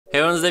Hey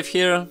everyone, Dave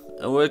here,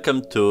 and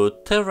welcome to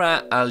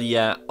Terra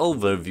Alia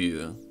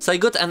overview. So I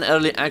got an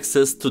early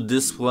access to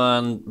this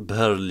one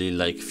barely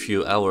like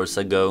few hours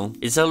ago.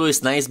 It's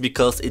always nice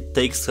because it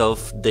takes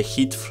off the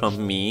heat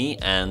from me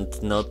and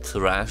not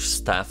rush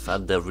stuff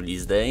at the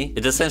release day.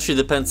 It essentially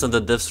depends on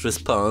the dev's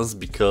response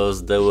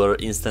because there were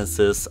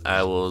instances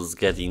I was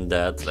getting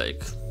that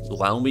like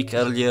 1 week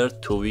earlier,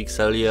 2 weeks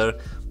earlier,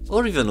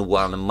 or even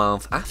 1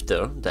 month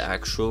after the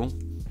actual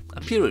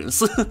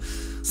appearance.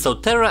 So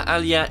Terra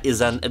Alia is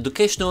an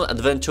educational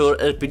adventure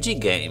RPG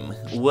game,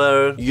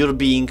 where you're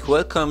being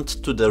welcomed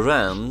to the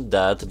realm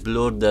that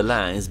blurred the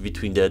lines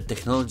between the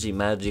technology,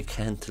 magic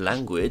and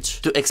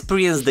language, to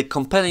experience the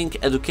compelling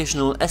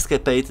educational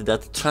escapade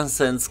that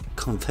transcends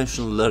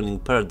conventional learning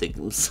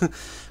paradigms.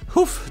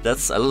 Oof,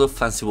 that's a lot of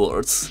fancy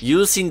words.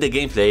 You'll see in the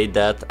gameplay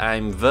that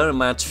I'm very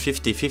much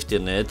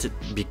 50-50 on it,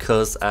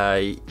 because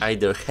I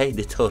either hate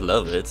it or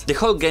love it. The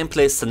whole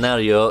gameplay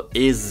scenario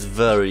is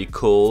very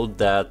cool,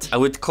 that I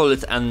would call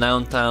it a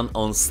Downtown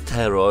on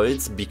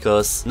steroids,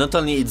 because not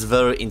only it's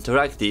very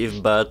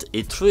interactive, but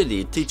it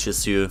really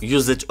teaches you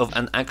usage of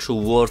an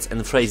actual words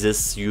and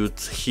phrases you'd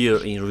hear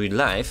in real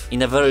life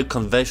in a very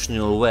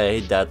conventional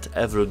way that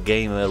every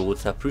gamer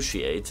would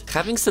appreciate.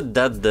 Having said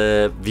that,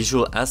 the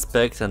visual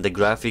aspect and the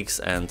graphics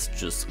and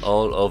just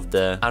all of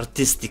the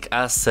artistic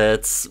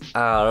assets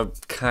are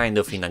kind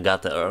of in a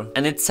gutter.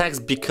 And it sucks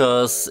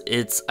because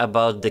it's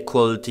about the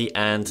quality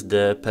and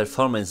the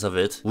performance of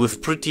it.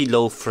 With pretty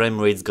low frame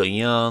rates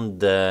going on,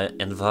 the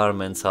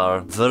environments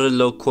are very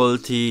low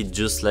quality,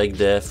 just like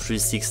the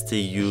 360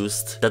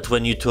 used, that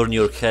when you turn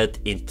your head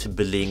it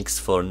blinks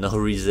for no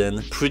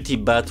reason. Pretty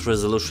bad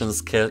resolution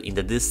scale in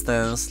the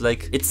distance.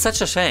 Like, it's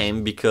such a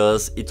shame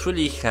because it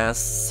really has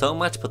so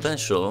much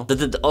potential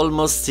that it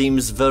almost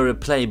seems very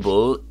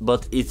playable,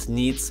 but it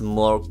needs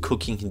more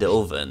cooking in the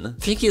oven.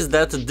 Thing is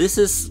that this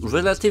is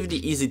relatively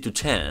easy to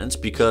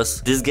change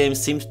because this game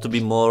seems to be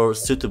more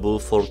suitable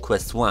for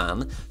Quest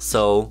 1,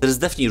 so there's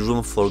definitely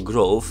room for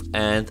growth,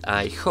 and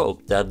I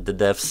hope that the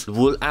devs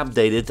will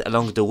update it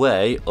along the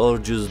way or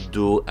just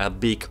do a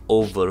big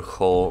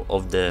overhaul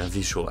of the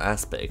visual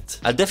aspect.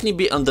 I'll definitely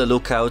be on the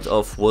lookout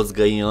of what's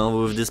going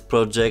on with this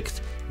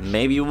project.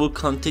 Maybe we'll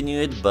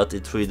continue it, but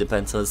it really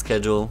depends on the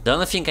schedule. The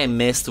only thing I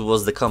missed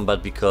was the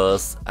combat,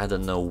 because I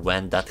don't know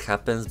when that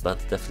happens, but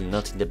definitely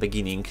not in the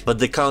beginning. But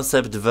the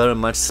concept very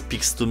much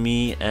speaks to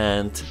me,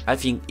 and I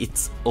think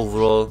it's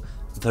overall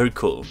very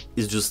cool.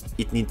 It's just,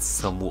 it needs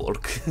some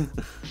work.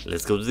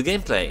 Let's go to the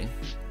gameplay.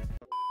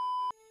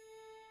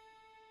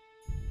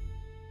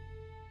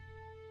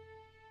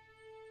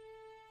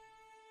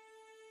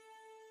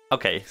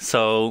 Okay,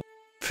 so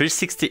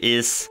 360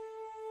 is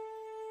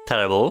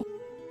terrible.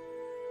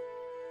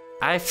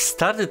 I've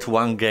started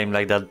one game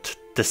like that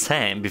the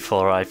same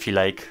before. I feel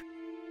like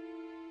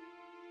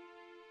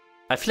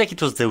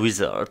it was the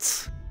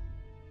Wizards.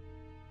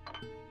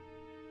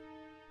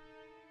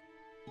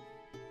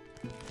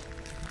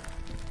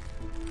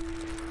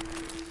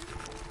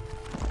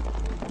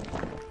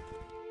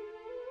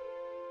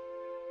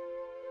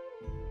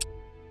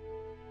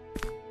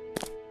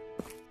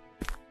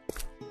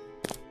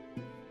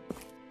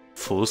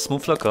 Full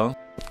smooth loco.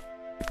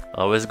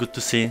 Always good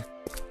to see.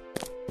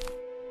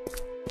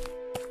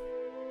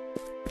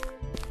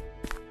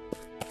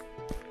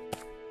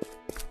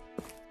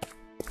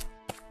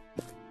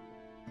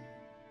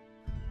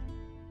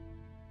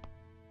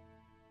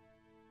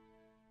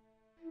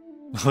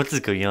 What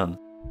is going on?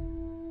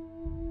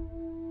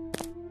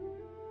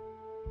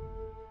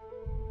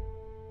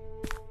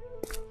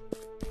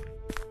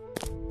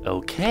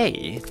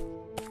 Okay.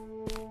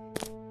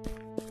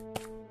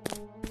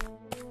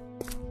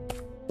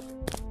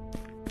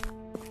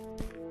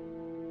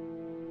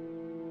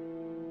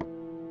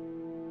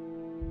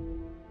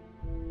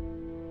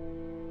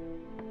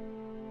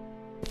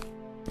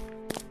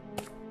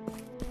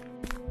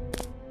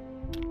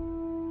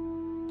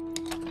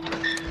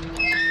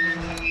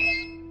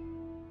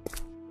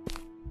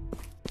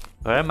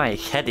 Where am I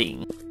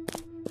heading?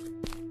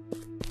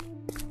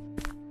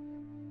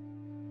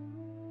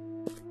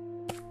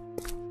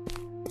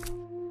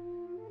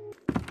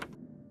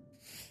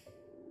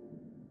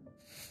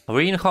 Are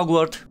we in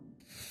Hogwarts?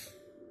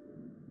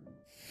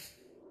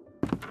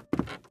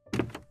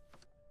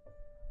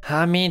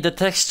 I mean, the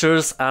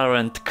textures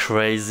aren't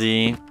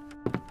crazy.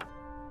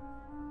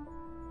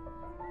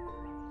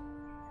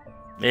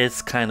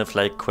 It's kind of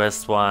like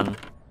Quest 1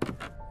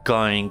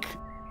 going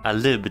a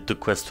little bit to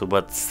Quest 2,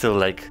 but still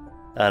like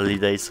early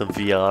days of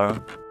VR.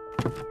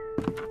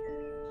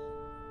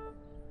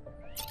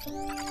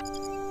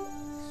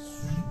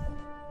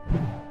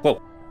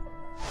 Whoa.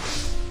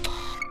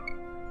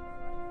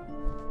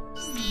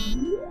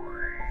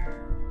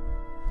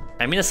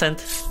 I'm innocent.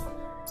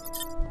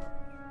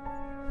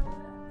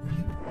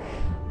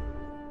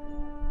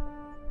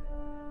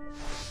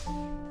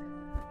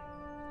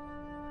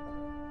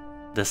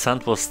 The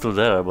sand was still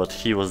there, but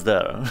he was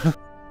there.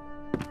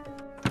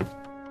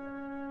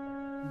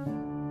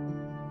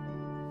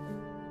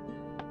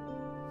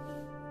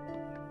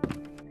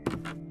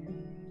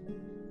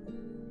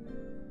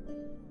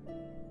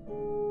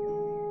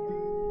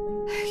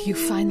 You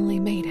finally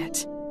made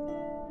it.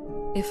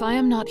 If I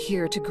am not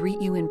here to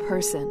greet you in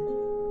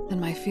person, then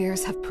my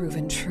fears have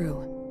proven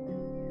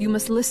true. You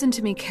must listen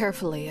to me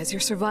carefully, as your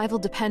survival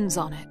depends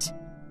on it.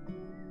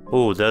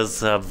 Oh,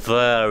 there's a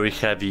very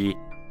heavy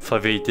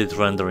 580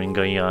 rendering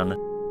going on.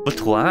 But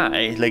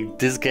why? Like,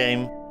 this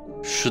game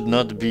should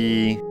not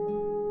be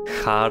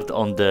hard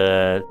on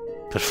the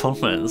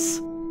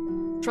performance.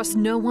 Trust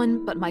no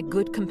one but my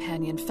good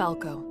companion,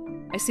 Falco.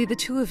 I see the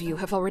two of you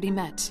have already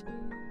met.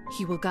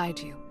 He will guide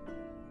you.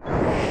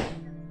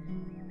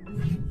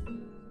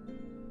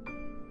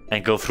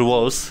 And go through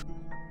walls.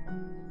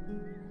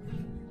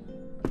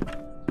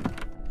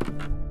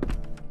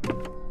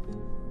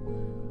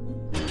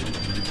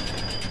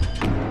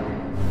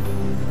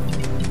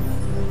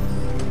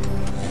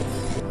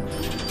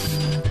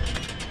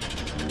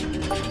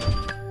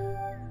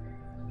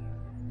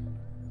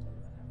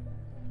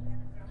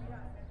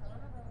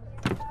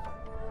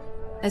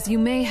 As you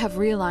may have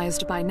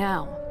realized by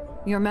now,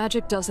 your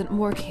magic doesn't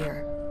work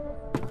here.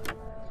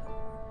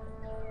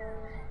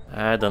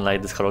 I don't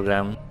like this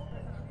hologram.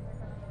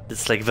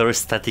 It's like very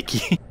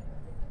staticky.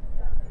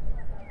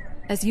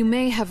 As you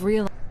may have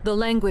realized, the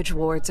language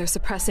wards are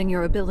suppressing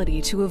your ability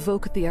to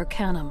evoke the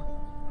Arcanum.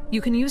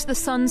 You can use the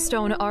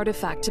Sunstone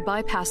artifact to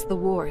bypass the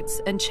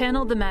wards and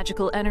channel the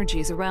magical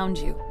energies around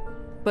you.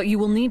 But you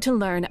will need to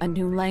learn a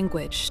new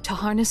language to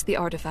harness the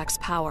artifact's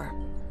power.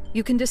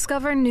 You can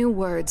discover new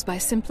words by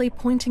simply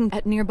pointing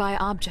at nearby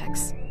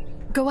objects.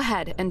 Go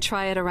ahead and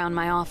try it around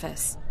my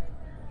office.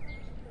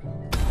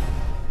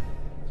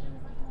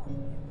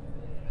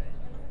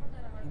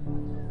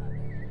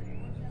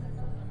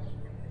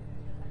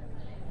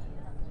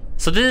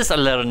 So this is a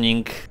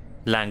learning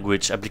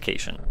language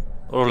application,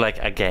 or like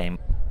a game.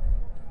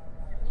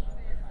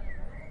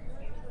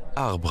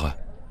 Arbre.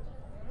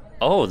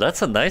 Oh,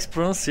 that's a nice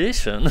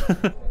pronunciation.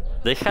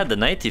 They had a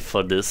native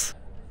for this.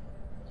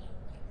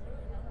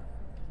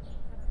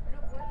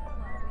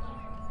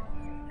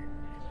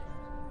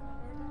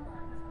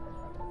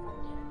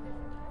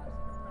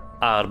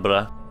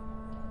 Arbre.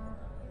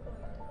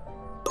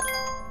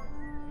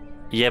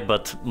 Yeah,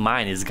 but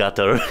mine is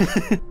gutter.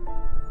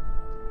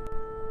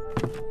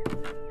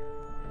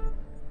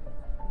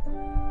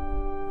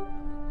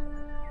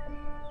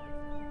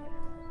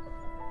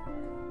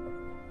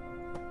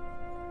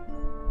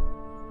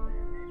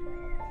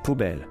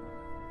 Poubelle.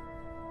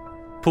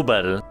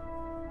 Poubelle.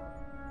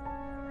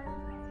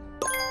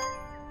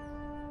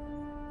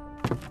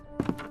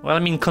 Well, I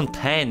mean,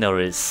 container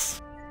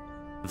is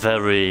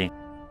very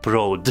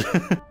broad.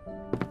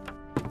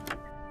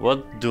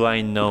 What do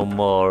I know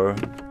more?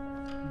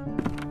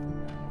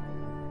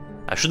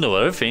 I should know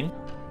everything.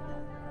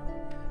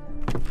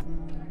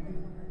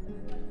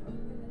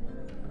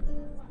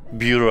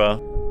 Bureau.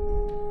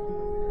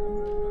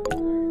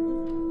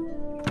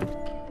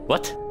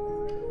 What?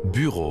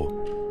 Bureau.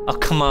 Oh,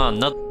 come on,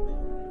 not...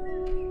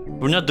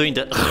 We're not doing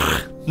that.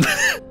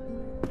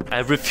 I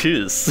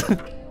refuse.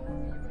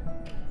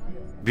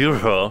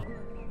 Bureau.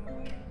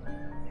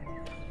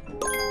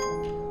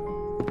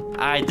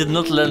 I did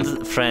not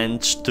learn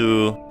French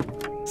to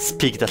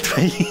speak that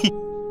way.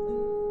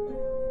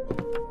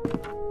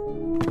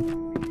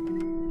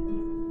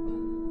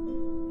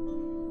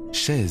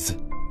 Chaise.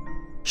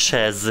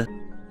 Chaise.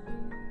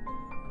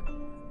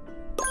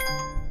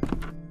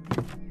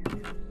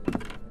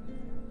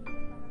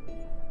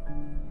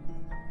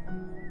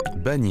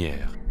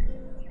 Bannière.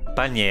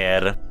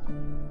 Bannière.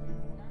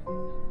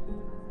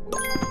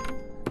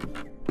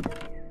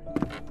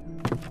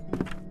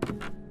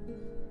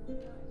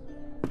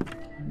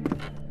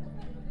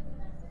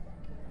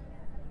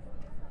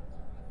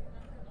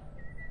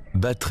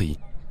 Batterie.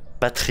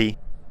 Batterie.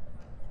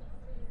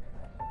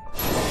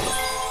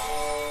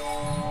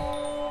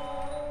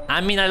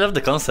 I mean, I love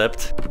the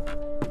concept.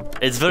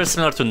 It's very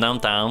similar to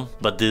Downtown,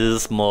 but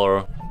this is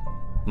more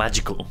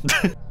magical.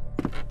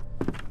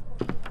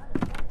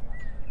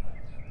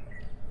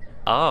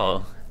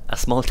 Oh, a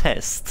small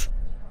test.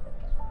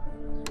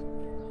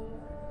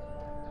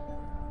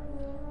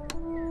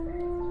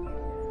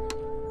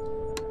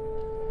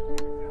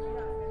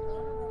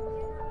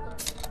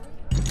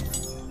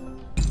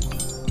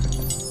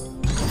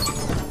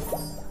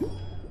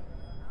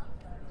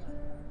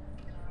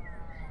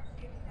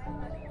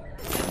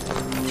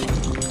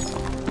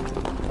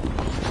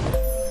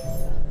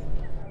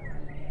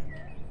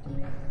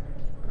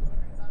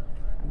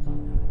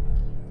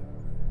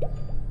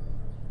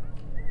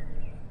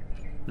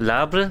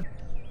 L'arbre,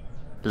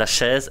 la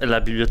chaise et la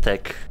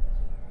bibliothèque.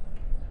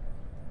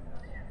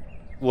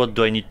 What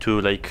do I need to,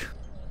 like...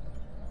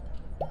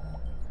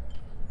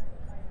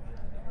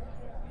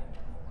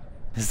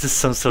 Is this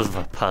some sort of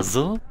a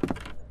puzzle?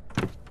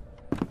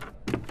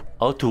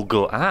 How to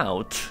go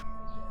out?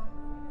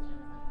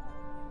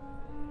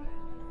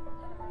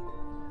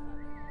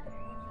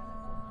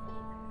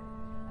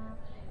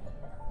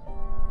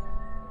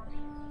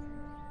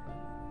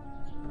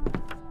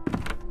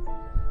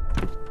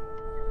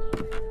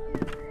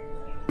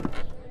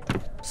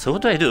 So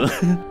what do I do?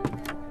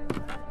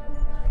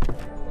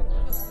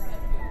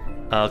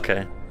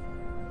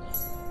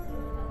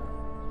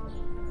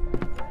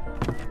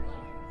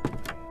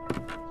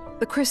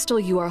 The crystal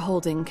you are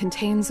holding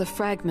contains a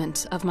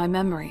fragment of my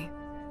memory.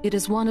 It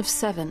is one of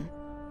 7.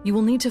 You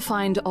will need to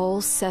find all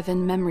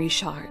 7 memory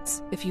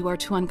shards if you are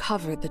to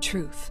uncover the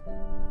truth.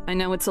 I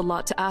know it's a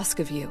lot to ask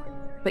of you,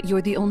 but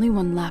you're the only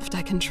one left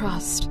I can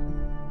trust.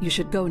 You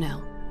should go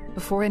now,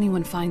 before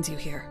anyone finds you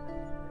here.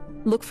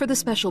 Look for the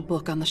special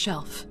book on the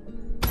shelf.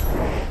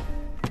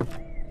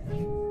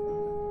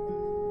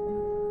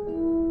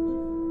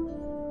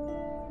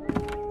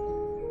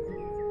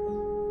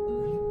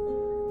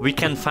 We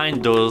can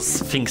find those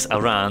things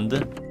around.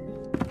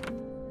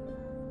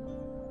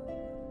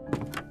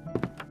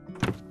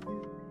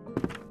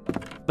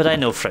 But I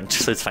know French,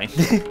 so it's fine.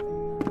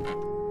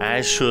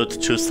 I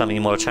should choose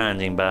something more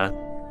challenging, but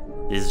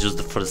it's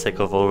just for the sake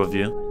of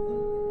overview.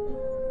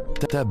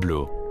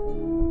 Tableau.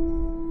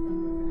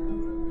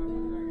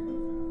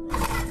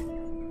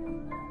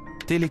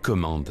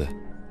 Télécommande.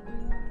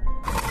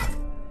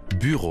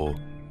 Bureau.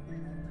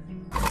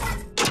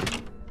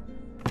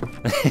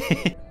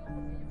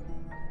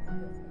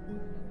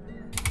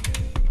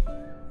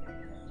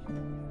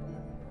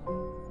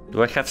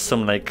 Do I have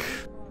some, like,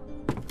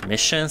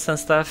 missions and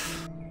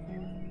stuff?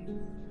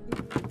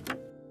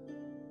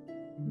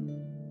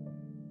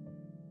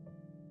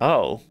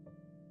 Oh,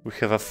 we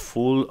have a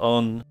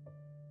full-on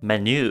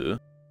menu.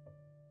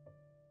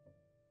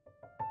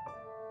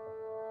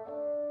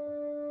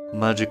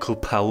 Magical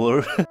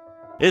power.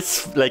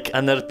 It's like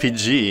an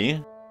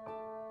RPG.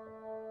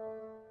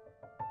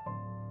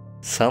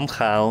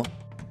 Somehow.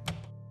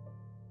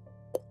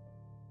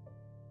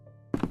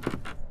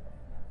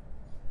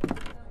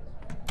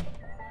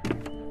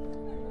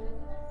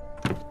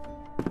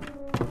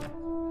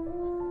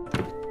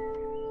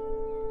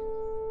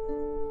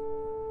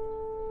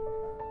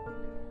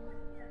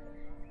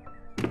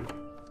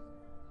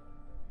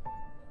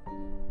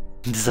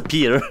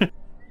 Disappear.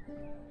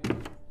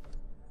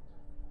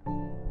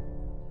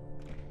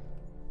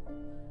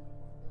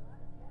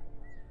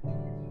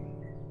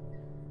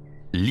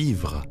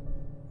 Livre.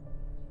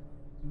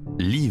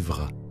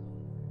 Livre.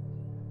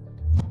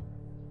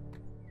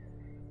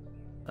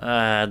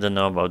 I don't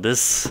know about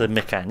this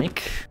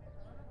mechanic.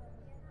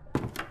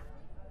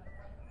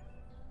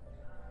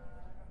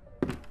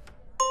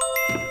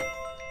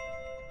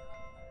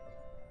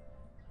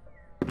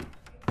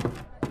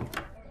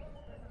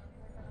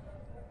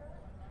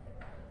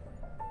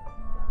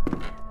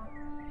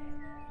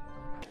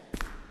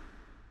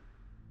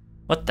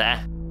 What the?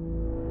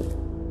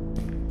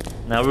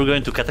 Now we're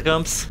going to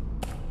catacombs?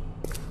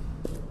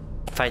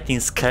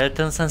 Fighting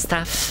skeletons and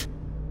stuff?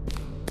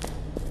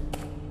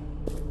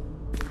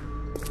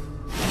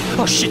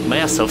 Oh shit, my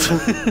ass off.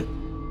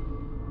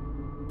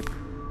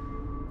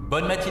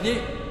 Bonne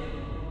matinée.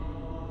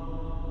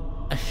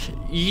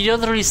 You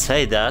don't really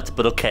say that,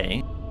 but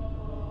okay.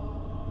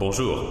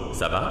 Bonjour,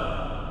 ça va?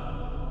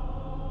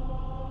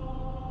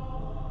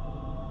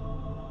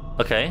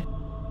 Okay.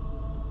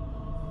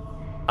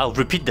 I'll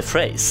repeat the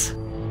phrase.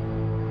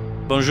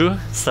 Bonjour,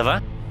 ça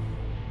va?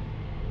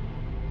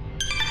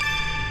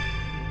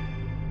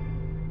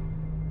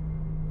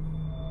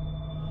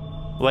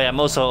 Wait, I'm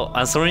also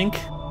answering?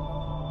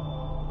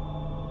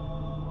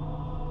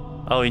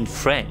 Oh, in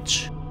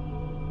French.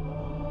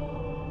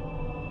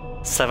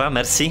 Ça va,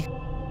 merci.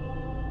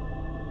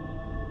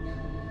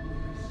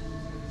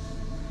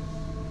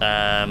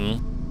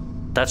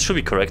 That should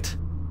be correct.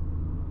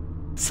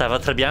 Ça va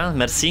très bien,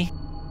 merci.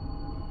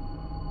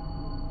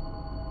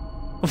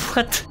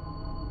 What?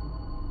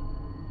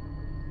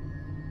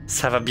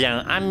 Ça va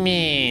bien. I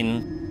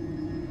mean,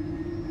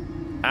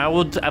 I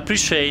would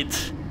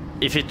appreciate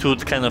if it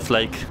would kind of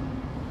like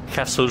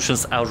have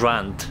solutions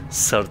around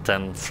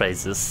certain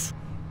phrases.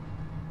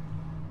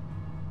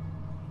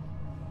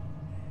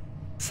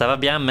 Ça va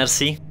bien,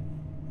 merci.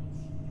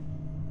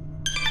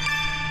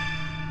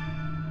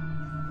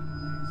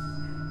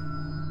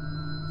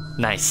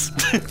 Nice.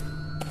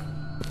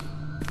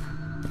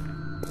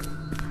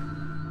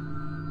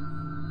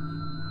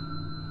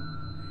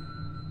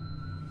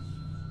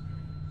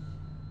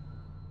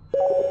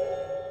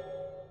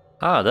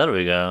 Ah, there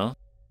we go.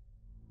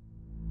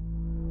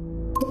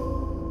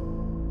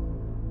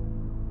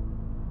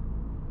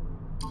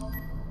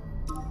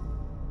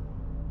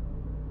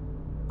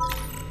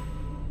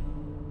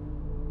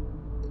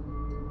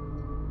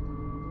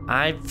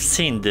 I've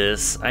seen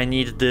this. I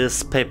need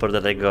this paper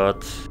that I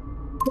got.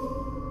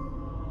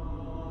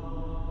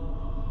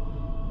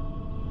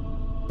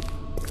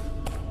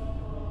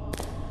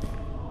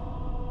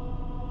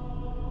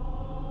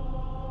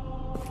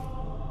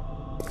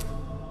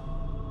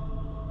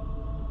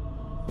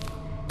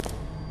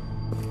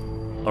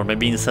 Or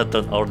maybe in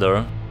certain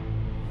order.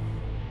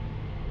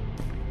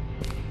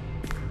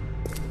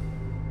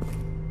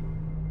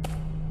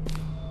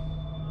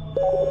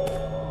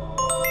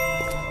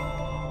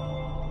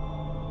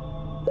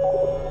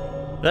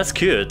 That's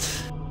cute.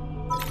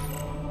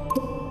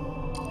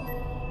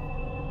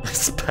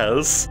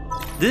 Spells.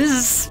 This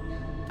is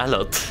a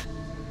lot.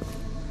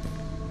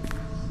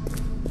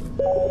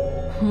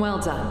 Well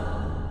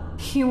done.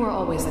 You were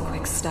always a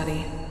quick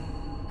study.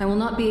 I will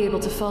not be able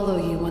to follow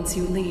you once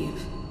you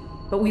leave.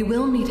 But we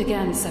will meet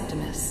again,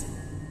 Septimus.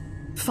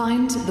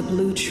 Find the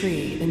blue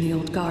tree in the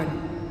old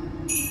garden.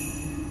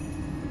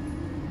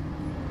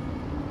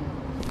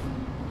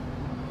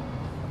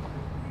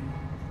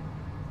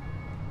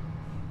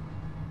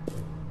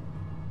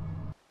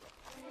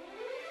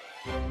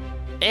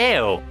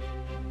 Ew!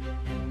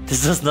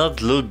 This does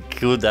not look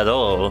good at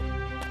all.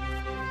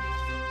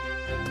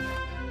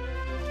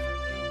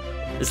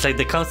 It's like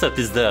the concept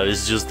is there,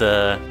 it's just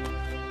the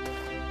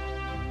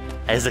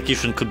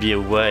execution could be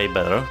way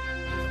better.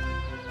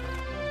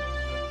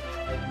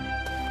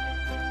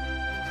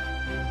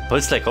 But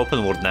it's like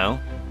open world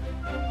now,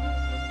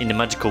 in the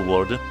magical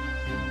world.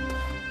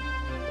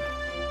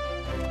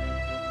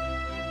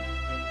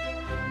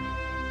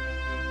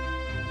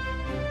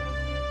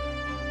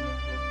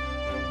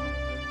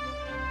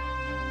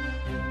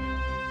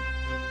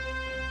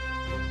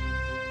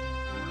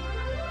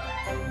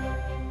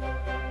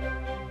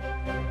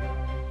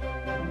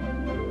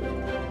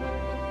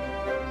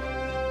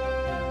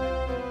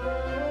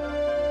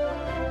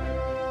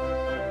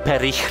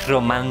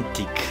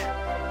 Perichromantic.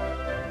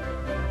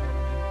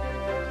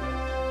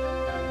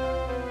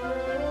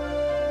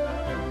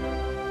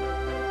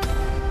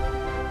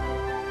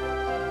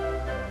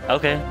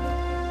 Okay.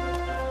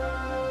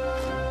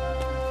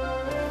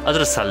 Oh,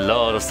 there's a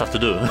lot of stuff to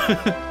do.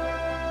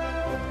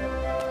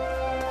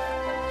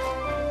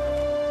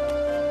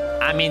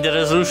 I mean, the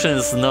resolution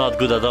is not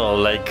good at all,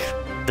 like,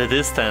 the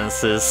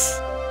distance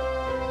is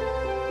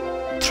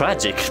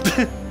tragic.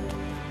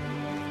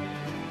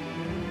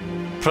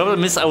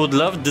 Problem is, I would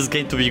love this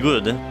game to be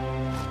good.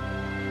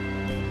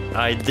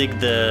 I dig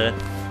the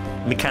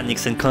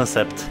mechanics and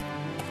concept,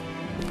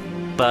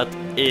 but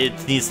it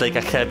needs like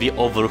a heavy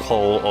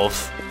overhaul of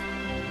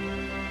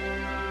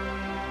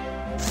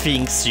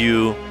things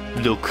you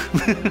look.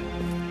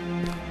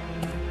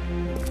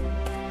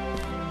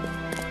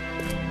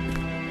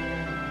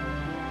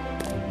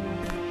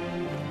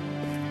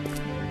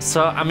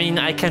 So, I mean,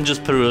 I can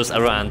just peruse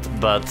around,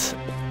 but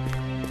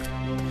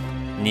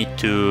need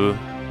to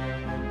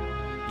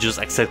just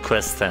accept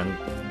quests, and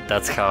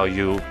that's how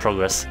you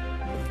progress.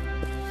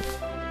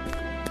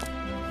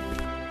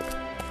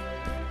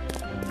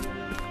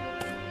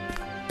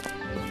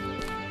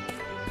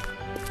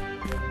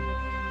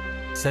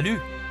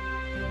 Salut!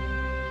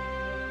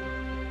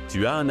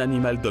 Tu as un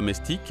animal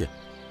domestique?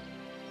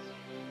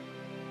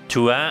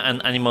 Tu as un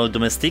animal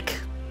domestique?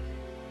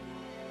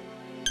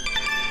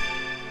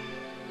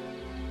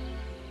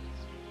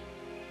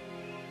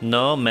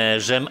 Non, mais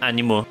j'aime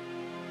animaux.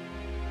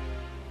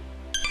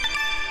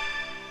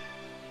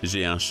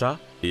 J'ai un chat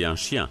et un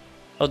chien.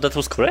 Oh, that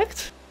was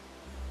correct?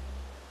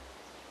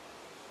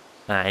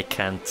 I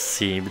can't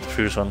see the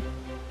previous one.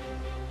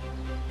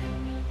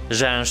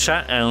 J'ai un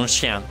chat et un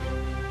chien.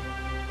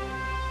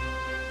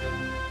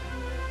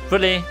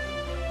 Really?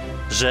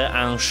 J'ai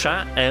un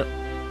chat et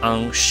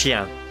un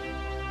chien.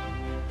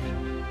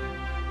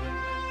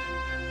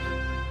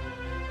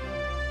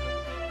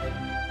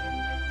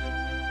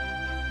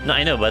 No,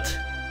 I know, but...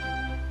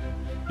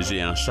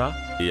 J'ai un chat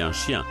et un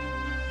chien.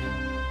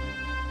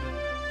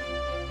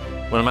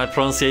 Well, my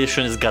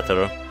pronunciation is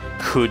gutter.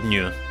 Who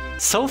knew?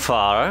 So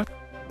far,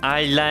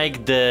 I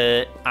like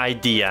the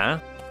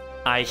idea.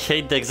 I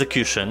hate the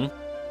execution,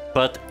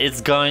 but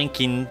it's going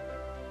in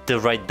the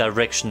right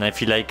direction. I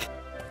feel like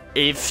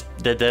if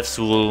the devs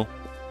will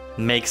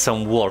make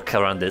some work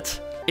around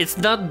it. It's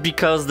not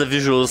because the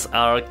visuals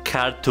are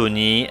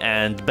cartoony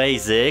and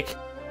basic.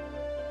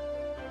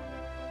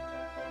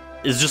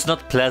 It's just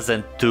not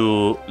pleasant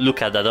to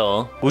look at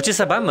all, which is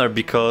a bummer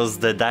because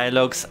the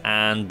dialogues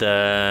and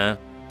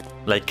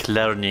like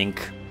learning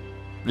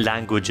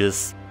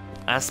languages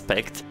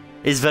aspect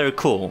is very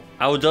cool.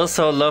 I would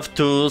also love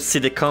to see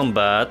the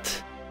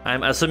combat.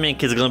 I'm assuming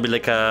it's gonna be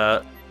like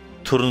a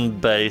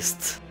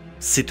turn-based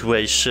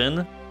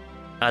situation.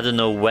 I don't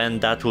know when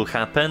that will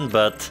happen,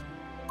 but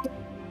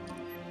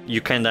you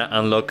kinda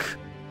unlock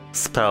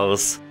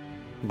spells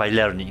by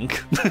learning.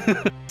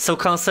 So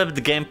concept,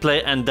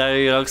 gameplay and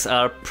dialogues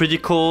are pretty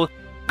cool.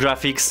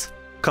 Graphics,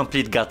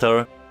 complete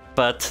gutter,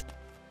 but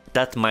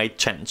that might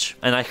change,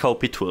 and I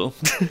hope it will.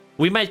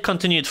 We might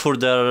continue it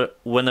further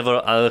whenever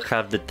I'll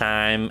have the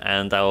time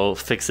and I'll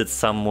fix it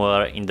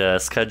somewhere in the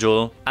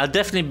schedule. I'll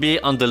definitely be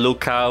on the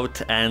lookout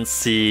and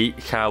see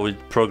how it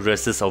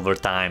progresses over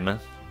time.